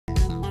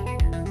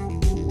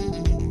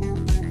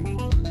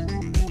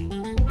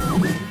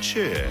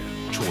Chur.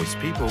 Choice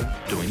people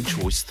doing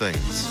choice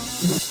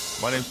things.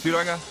 My name's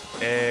Turanga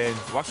and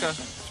waka.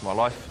 It's my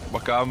life.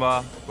 Waka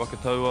ama, waka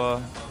taua,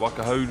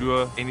 waka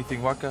haurua,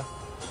 anything waka.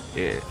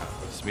 Yeah,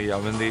 it's me,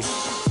 I'm in there.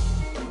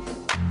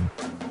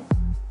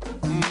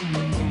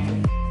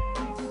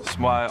 It's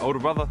my older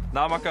brother,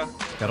 Nāmaka.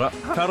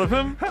 Proud of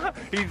him?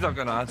 He's not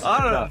gonna answer.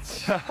 I don't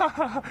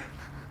know.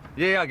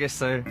 Yeah, I guess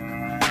so.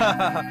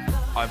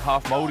 I'm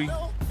half Māori.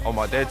 On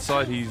my dad's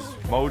side, he's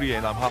Māori,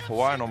 and I'm half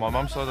Hawaiian on my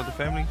mum's side of the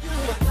family.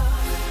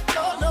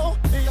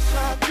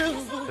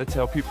 That's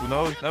how people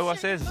know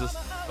us as, just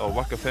a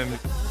waka family.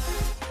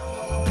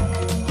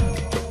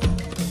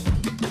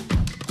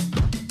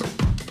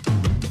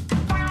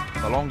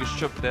 The longest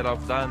trip that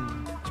I've done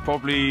is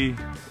probably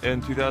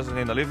in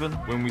 2011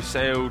 when we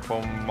sailed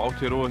from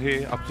Aotearoa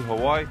here up to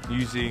Hawaii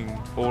using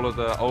all of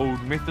the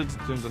old methods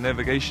in terms of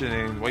navigation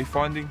and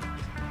wayfinding.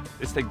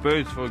 Let's take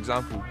birds for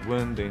example,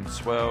 wind and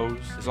swells.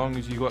 As long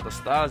as you got the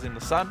stars and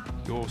the sun,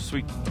 you're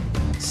sweet.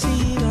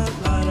 See that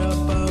light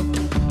above,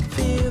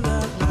 feel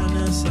that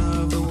lightness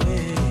of the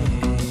way.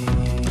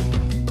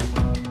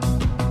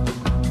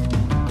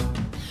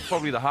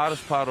 Probably the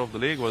hardest part of the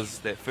leg was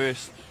that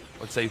first,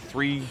 I'd say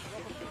three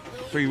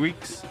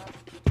weeks.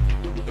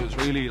 It was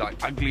really like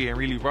ugly and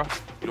really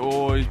rough. You'd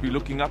always be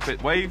looking up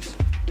at waves.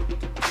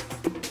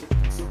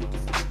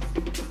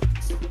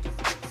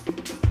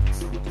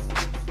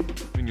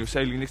 When you're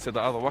sailing next to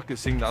the other waka,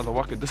 seeing the other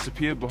waka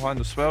disappear behind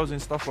the swells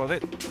and stuff like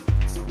that.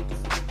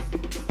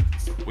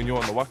 When you're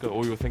on the waka,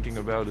 all you're thinking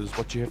about is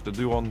what you have to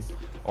do on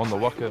the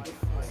waka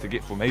to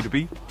get from A to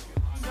B.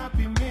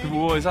 People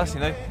always ask,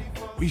 are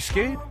you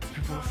scared?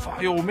 People are,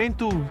 fuck, you're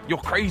mental, you're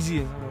crazy.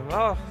 And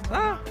I'm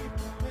like,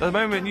 The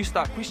moment you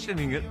start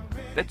questioning it,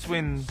 that's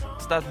when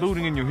it starts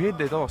building in your head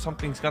that,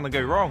 something's gonna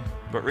go wrong.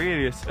 But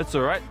really, it's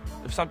alright.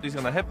 If something's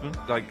gonna happen,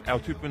 like our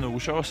tupuna will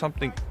show us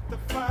something.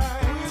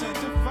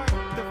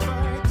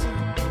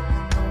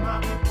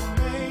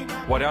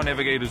 What our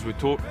navigators were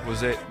taught was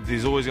that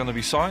there's always gonna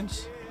be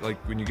signs. Like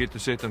when you get to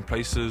certain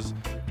places.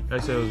 They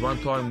said there was one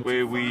time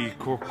where we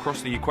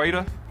crossed the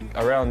equator.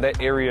 Around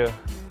that area,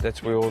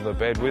 that's where all the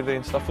bad weather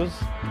and stuff is.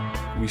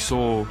 We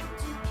saw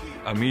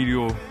a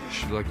meteor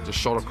just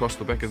shot across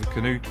the back of the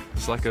canoe.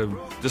 It's like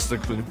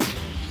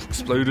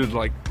exploded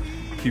like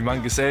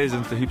humongous ass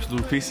into heaps of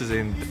little pieces,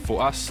 and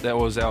for us that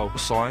was our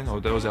sign,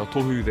 or that was our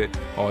tohu that,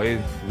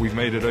 yeah, we've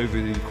made it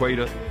over the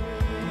equator.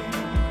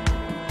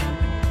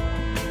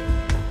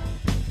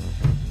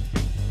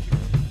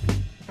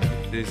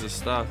 There's a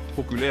star,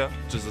 Hokulea,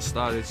 which is a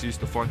star that's used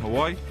to find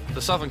Hawaii.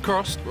 The Southern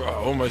Cross,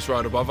 almost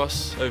right above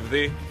us over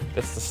there.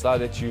 That's the star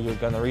that you're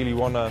gonna really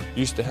wanna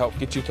use to help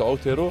get you to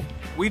Aotearoa.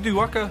 We do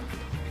waka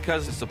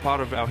because it's a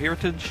part of our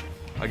heritage.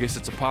 I guess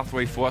it's a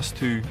pathway for us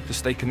to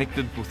stay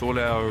connected with all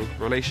our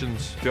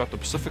relations throughout the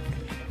Pacific.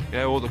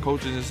 Yeah, all the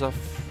cultures and stuff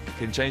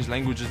can change,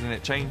 languages and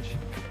that change.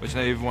 But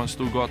everyone's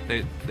still got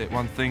that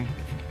one thing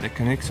that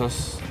connects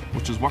us,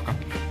 which is waka.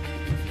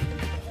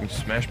 We're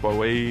smashed by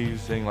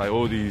waves, seeing like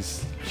all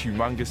these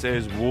humongous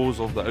ass walls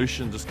of the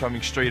ocean just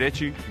coming straight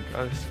at you.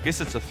 I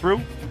guess it's a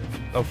thrill.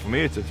 Oh, for me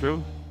it's a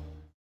thrill.